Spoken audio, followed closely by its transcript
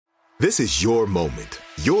This is your moment,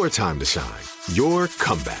 your time to shine, your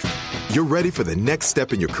comeback. You're ready for the next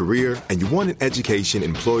step in your career, and you want an education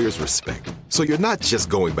employers respect. So you're not just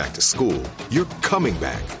going back to school, you're coming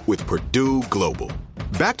back with Purdue Global.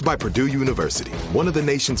 Backed by Purdue University, one of the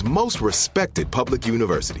nation's most respected public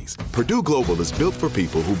universities, Purdue Global is built for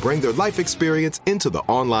people who bring their life experience into the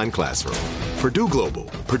online classroom. Purdue Global,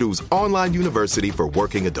 Purdue's online university for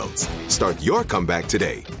working adults. Start your comeback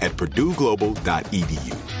today at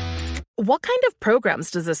purdueglobal.edu. What kind of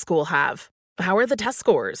programs does this school have? How are the test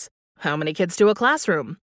scores? How many kids do a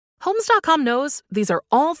classroom? Homes.com knows these are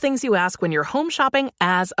all things you ask when you're home shopping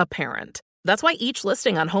as a parent. That's why each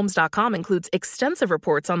listing on Homes.com includes extensive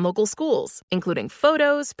reports on local schools, including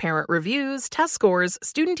photos, parent reviews, test scores,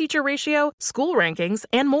 student-teacher ratio, school rankings,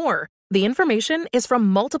 and more. The information is from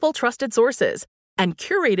multiple trusted sources and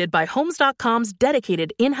curated by Homes.com's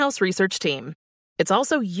dedicated in-house research team. It's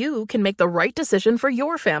also you can make the right decision for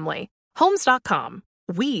your family. Homes.com.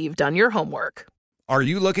 We've done your homework. Are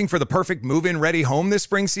you looking for the perfect move-in ready home this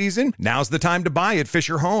spring season? Now's the time to buy at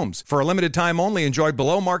Fisher Homes. For a limited time only, enjoy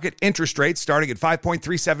below-market interest rates starting at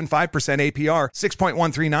 5.375% APR,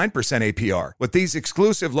 6.139% APR. With these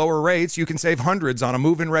exclusive lower rates, you can save hundreds on a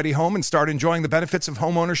move-in ready home and start enjoying the benefits of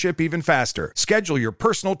homeownership even faster. Schedule your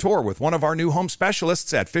personal tour with one of our new home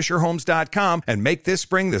specialists at FisherHomes.com and make this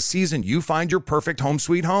spring the season you find your perfect home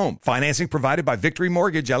sweet home. Financing provided by Victory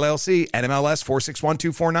Mortgage, LLC, NMLS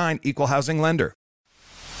 461249, Equal Housing Lender.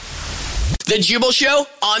 The Jubal Show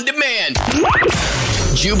on demand.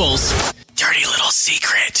 Jubal's dirty little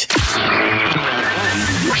secret.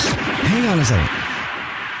 Hang on a second.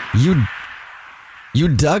 You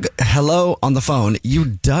dug, hello on the phone, you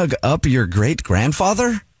dug up your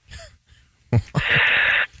great-grandfather?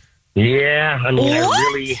 Yeah, I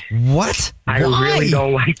mean, What? I really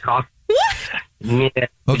don't like talking. Yeah.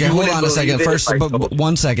 Okay, hold on a second. First, but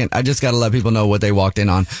 1 second. I just got to let people know what they walked in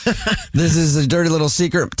on. This is a dirty little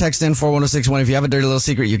secret. Text in 41061. If you have a dirty little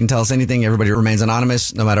secret, you can tell us anything. Everybody remains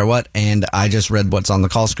anonymous no matter what. And I just read what's on the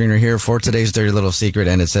call screener here for today's dirty little secret.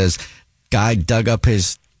 And it says, guy dug up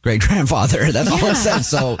his great-grandfather. That's all it says.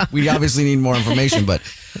 So we obviously need more information. But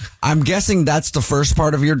I'm guessing that's the first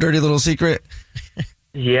part of your dirty little secret.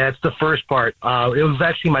 Yeah, it's the first part. It was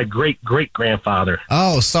actually my great-great-grandfather.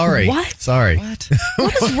 Oh, sorry. What? Sorry.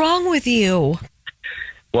 What is wrong with you?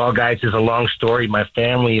 Well, guys, it's a long story. My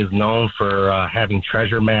family is known for having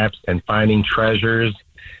treasure maps and finding treasures.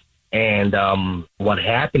 And what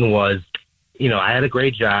happened was, I had a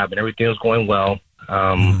great job and everything was going well.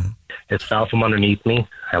 It fell from underneath me.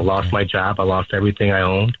 I lost my job. I lost everything I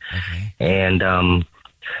owned. Okay. And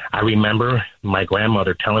I remember my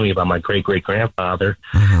grandmother telling me about my great-great-grandfather.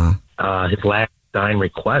 His last dying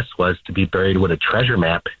request was to be buried with a treasure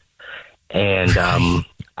map. And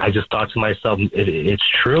I just thought to myself, it's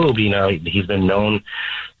true. He's been known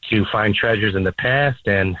to find treasures in the past.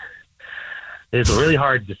 And it's a really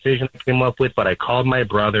hard decision I came up with, but I called my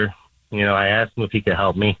brother. I asked him if he could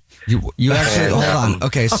help me. You actually, hold on.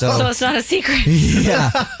 Okay, So it's not a secret. Yeah.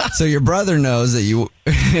 So your brother knows that you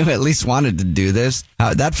at least wanted to do this.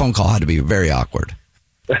 That phone call had to be very awkward.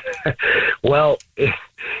 Well,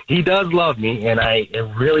 he does love me, and it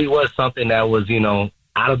really was something that was,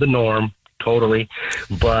 out of the norm, totally.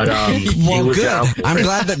 But well, good. I'm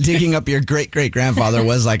glad that digging up your great-great-grandfather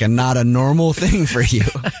was like not a normal thing for you.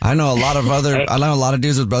 I know a lot of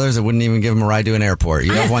dudes with brothers that wouldn't even give him a ride to an airport.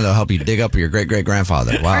 You have one that'll help you dig up your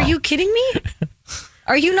great-great-grandfather. Wow. Are you kidding me?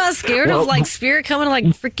 Are you not scared of spirit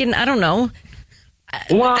coming freaking, I don't know.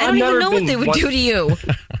 Well, I don't even know what they would do to you.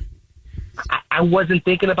 I wasn't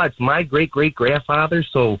thinking about my great-great-grandfather,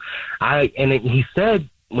 and he said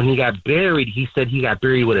when he got buried, he said he got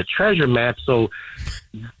buried with a treasure map, so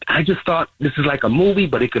I just thought this is like a movie,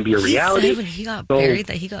 but it could be a reality. He said when he got buried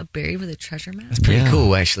that he got buried with a treasure map? That's pretty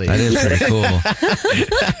cool, actually. That is pretty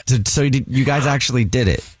cool. So you guys actually did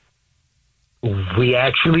it? We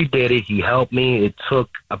actually did it. He helped me. It took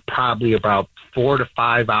probably about 4 to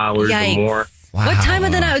 5 hours or more. Wow. What time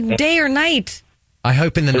of the night, day or night? I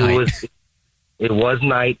hope in the night. It was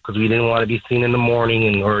night because we didn't want to be seen in the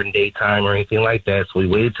morning or in daytime or anything like that. So we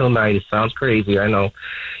waited till night. It sounds crazy, I know.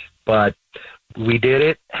 But we did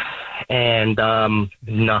it, and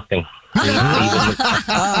nothing.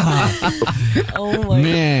 Oh, my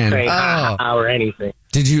man. Or anything.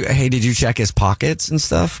 Did you check his pockets and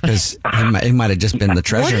stuff? Because it might have just been the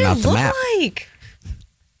treasure, not the map. What did it look like?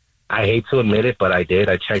 I hate to admit it, but I did.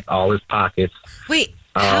 I checked all his pockets. Wait.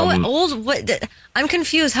 How old? What? I'm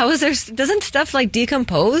confused. How is there? Doesn't stuff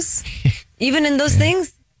decompose, even in those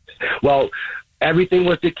things? Well, everything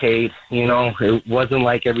was decayed. It wasn't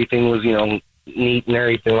like everything was neat and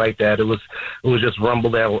everything like that. It was just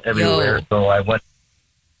rumbled out everywhere. Yo. So I went,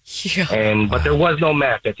 but there was no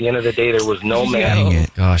map. At the end of the day, there was no map. Dang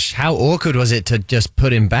it. Gosh, how awkward was it to just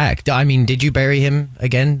put him back? I mean, did you bury him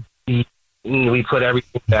again? We put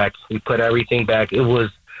everything back. It was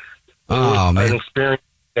an experience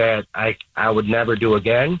that I would never do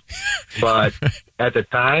again. But at the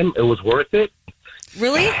time, it was worth it.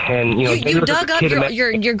 Really? And you dug up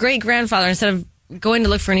your great grandfather instead of going to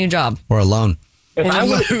look for a new job. Or a loan. If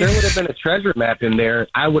there would have been a treasure map in there,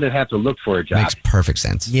 I wouldn't have to look for a job. Makes perfect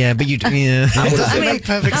sense. Yeah, but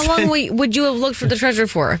How long would you have looked for the treasure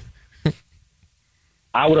for?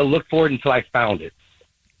 I would have looked for it until I found it.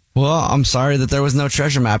 Well, I'm sorry that there was no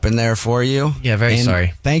treasure map in there for you. Yeah, very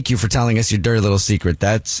sorry. Thank you for telling us your dirty little secret.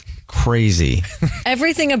 That's crazy.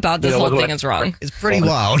 Everything about this whole thing is wrong. It's pretty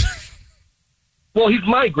wild. Well, he's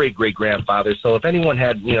my great-great-grandfather, so if anyone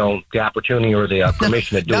had, the opportunity or the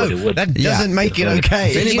permission to do it, it would. That doesn't make it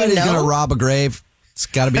okay. If anybody's going to rob a grave, it's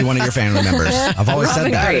got to be one of your family members. I've always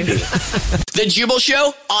said that. The Jubal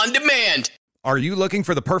Show on demand. Are you looking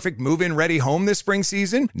for the perfect move-in ready home this spring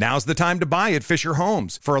season? Now's the time to buy at Fisher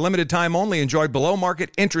Homes. For a limited time only, enjoy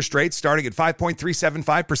below-market interest rates starting at 5.375%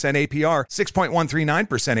 APR,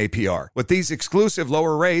 6.139% APR. With these exclusive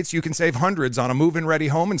lower rates, you can save hundreds on a move-in ready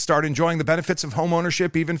home and start enjoying the benefits of home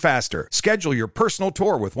ownership even faster. Schedule your personal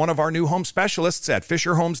tour with one of our new home specialists at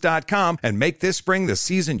FisherHomes.com and make this spring the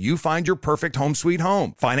season you find your perfect home sweet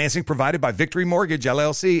home. Financing provided by Victory Mortgage,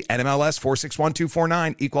 LLC, NMLS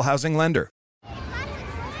 461249, Equal Housing Lender.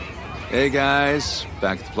 Hey guys,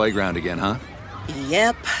 back at the playground again, huh?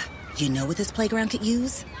 Yep. You know what this playground could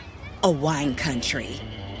use? A wine country.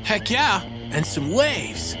 Heck yeah, and some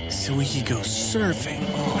waves so we could go surfing.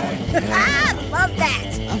 Love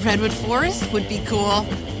that. A redwood forest would be cool.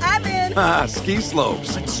 I'm in. Ski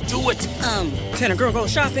slopes. Let's do it. Can a girl go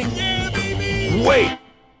shopping? Yeah, baby. Wait!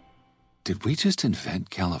 Did we just invent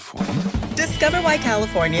California? Discover why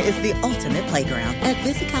California is the ultimate playground at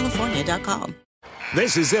visitcalifornia.com.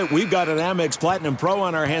 This is it. We've got an Amex Platinum Pro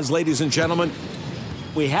on our hands, ladies and gentlemen.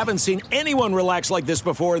 We haven't seen anyone relax like this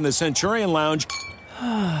before in the Centurion Lounge.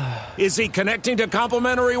 Is he connecting to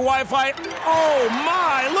complimentary Wi-Fi? Oh,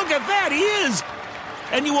 my! Look at that! He is!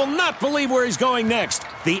 And you will not believe where he's going next.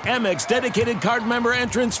 The Amex dedicated card member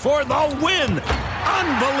entrance for the win!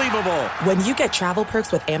 Unbelievable! When you get travel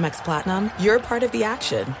perks with Amex Platinum, you're part of the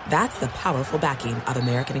action. That's the powerful backing of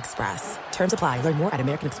American Express. Terms apply. Learn more at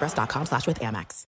americanexpress.com/withAmex.